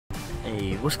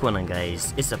Hey, what's going on,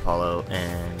 guys? It's Apollo,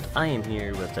 and I am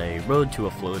here with a road to a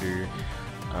floater.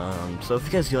 So if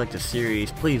you guys do like the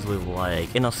series, please leave a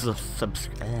like, and also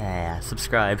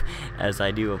subscribe, as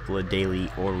I do upload daily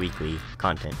or weekly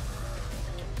content.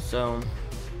 So,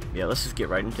 yeah, let's just get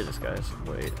right into this, guys.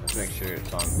 Wait, let's make sure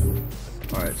it's on.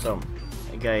 Alright, so,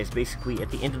 guys, basically,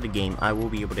 at the end of the game, I will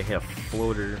be able to hit a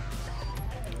floater.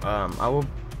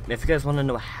 If you guys want to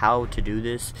know how to do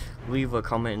this, leave a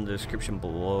comment in the description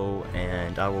below,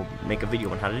 and I will make a video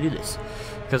on how to do this,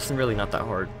 because it's really not that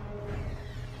hard.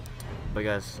 But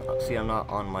guys, see, I'm not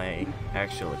on my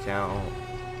actual account.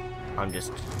 I'm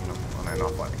just, on an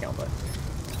offline account. But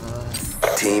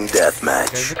team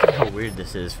deathmatch. Guys, look at how weird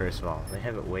this is. First of all, they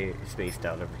have it way spaced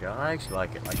out over here. I actually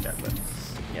like it like that. But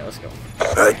yeah, let's go.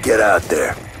 Alright, get out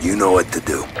there. You know what to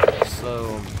do.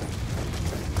 So,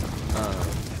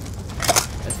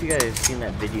 if you guys seen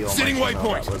that video on my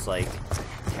channel that was like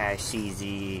Cash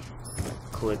CZ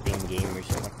clipping game or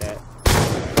something like that.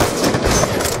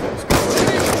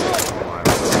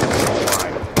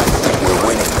 We're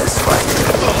winning this fight.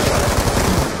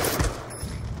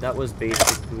 That was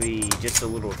basically just a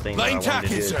little thing that I wanted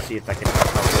to do to see if I could help.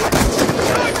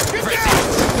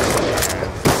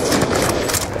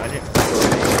 I didn't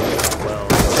really well.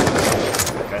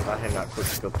 Guys, I have not quick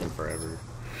scoped in forever.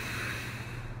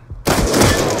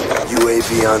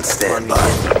 UAV on standby.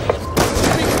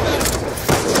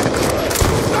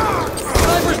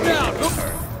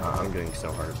 I'm doing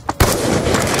so hard.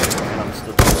 I'm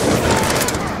still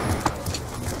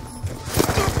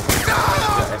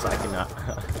guys, I cannot.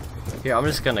 Here, I'm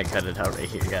just gonna cut it out right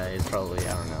here, guys. Probably,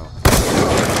 I don't know.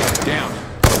 Down.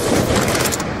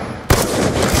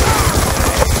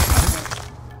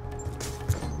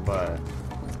 But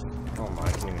oh my,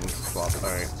 I can't even use the swap.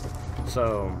 Alright.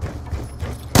 So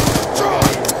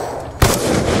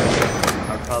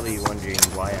I'm probably wondering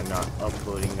why I'm not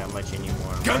uploading that much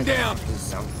anymore. Gun down!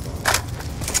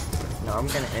 No, I'm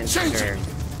gonna enter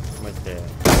with the...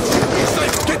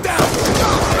 Get down!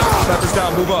 Sniper's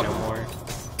down, move up! No more.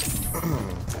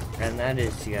 And that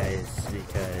is, guys,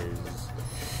 because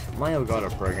my Elgato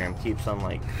program keeps on,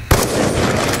 like...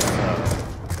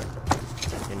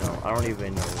 I don't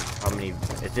even know how many...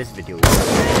 if this video is,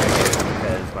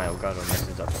 because my Elgato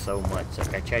messes up so much.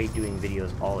 Like, I try doing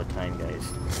videos all the time,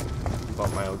 guys,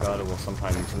 but my Elgato will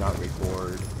sometimes not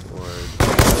record, or...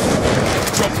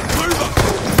 Move up!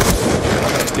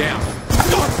 Down!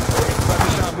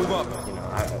 Move up!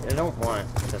 I don't want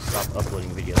to stop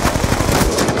uploading videos.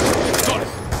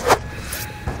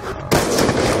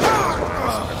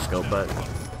 Scope, but...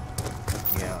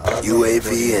 yeah. UAV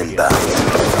inbound.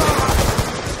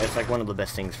 It's like one of the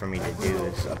best things for me to do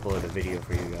is upload a video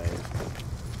for you guys.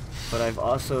 But I've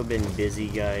also been busy,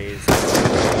 guys.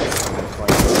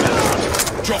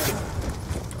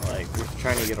 Like, we're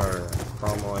trying to get our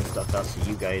promo and stuff out so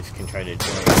you guys can try to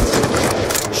join.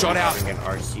 Shot out. An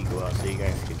RC go out so you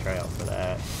guys can try out for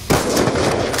that.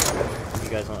 You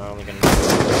guys are only gonna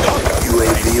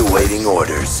UAV awaiting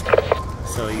orders.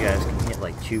 So you guys can hit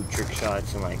like 2 trick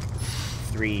shots and like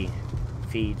 3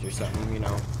 feeds or something, you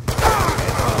know.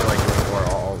 Like, or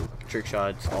all trick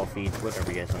shots, all feeds,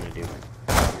 whatever you guys want to do.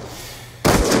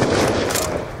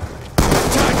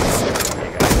 Yeah,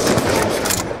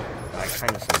 guys,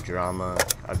 kind of some drama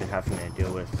I've been having to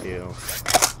deal with too.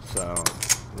 So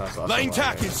that's also lane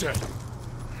tack insert.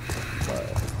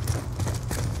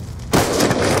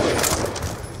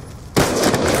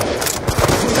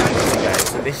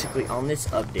 So basically, on this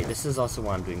update, this is also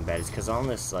why I'm doing bad, is because on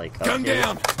this, like, update, gun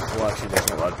down! Well, actually, there's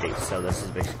no update, so this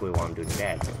is basically why I'm doing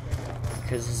bad.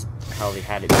 Because this is how they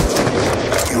had it before.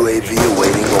 UAV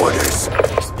awaiting orders.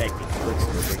 Expecting quick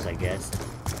slippers, I guess.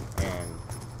 And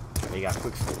they got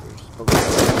quick slippers.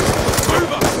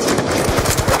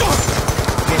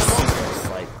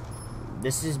 Like,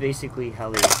 this is basically how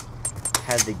they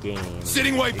had the game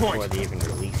sitting waypoint before they even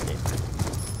released it.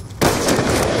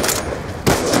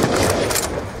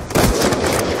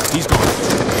 He's gone.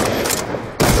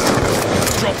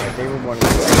 Drop him. They were wanting to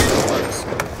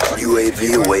UAV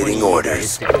awaiting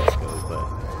orders. But,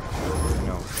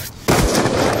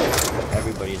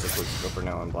 everybody's a quick scoper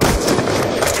now on block.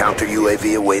 Counter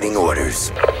UAV awaiting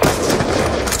orders.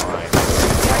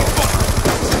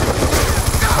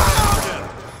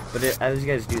 But as you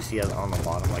guys do see on the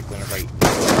bottom, like whenever I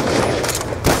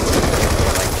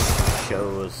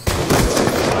shows.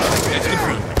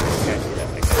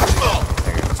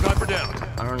 Sniper down.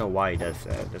 I don't know why he does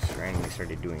that. Just randomly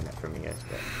started doing that for me, guys.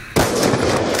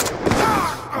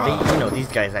 But these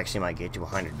guys actually might get to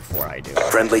 100 before I do.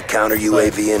 Friendly counter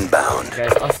UAV inbound.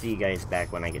 Guys, I'll see you guys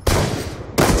back when I get to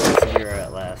here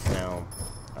at last now.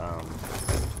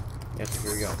 Yes,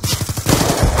 here we go.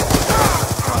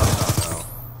 Oh, no.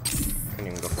 Couldn't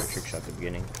even go for a trick shot at the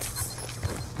beginning.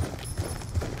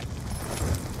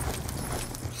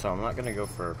 So I'm not gonna go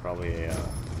for probably a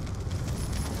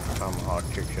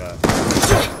tomahawk trick shot.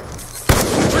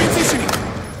 Transitioning.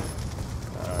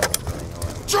 I don't really know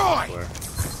what I'm Joy! going for.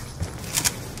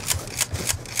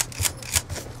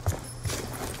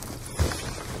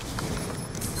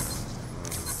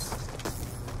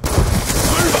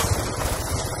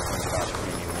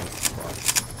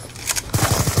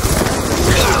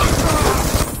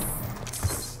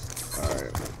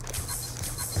 Alright.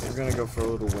 We're gonna go for a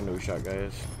little window shot,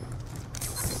 guys.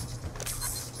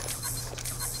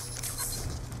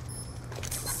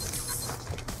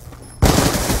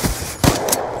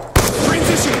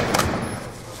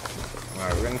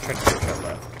 Alright, we're gonna try to trick shot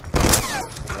left.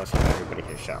 Unless everybody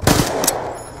hits shot left.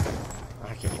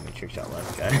 I can't even trick shot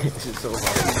left, guys. This is so hard.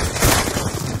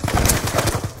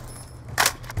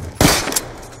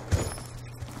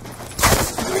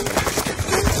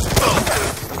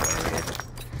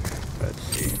 Let's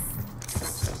see.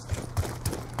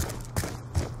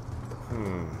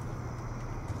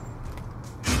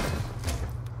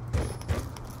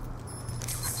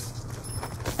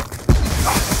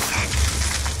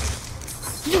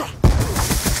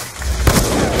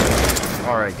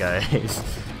 Alright guys,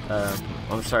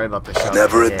 I'm sorry about the shot.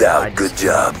 Never a Yeah, doubt. I just Good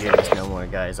job. couldn't get no more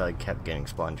guys. I kept getting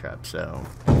spawn trapped, so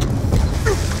it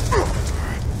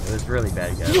was really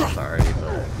bad, guys. I'm sorry,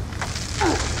 but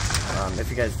if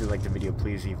you guys did like the video,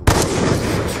 please leave a like,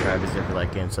 subscribe if you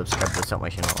like it, and subscribe to help my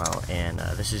channel out. And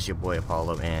this is your boy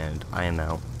Apollo, and I am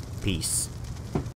out. Peace.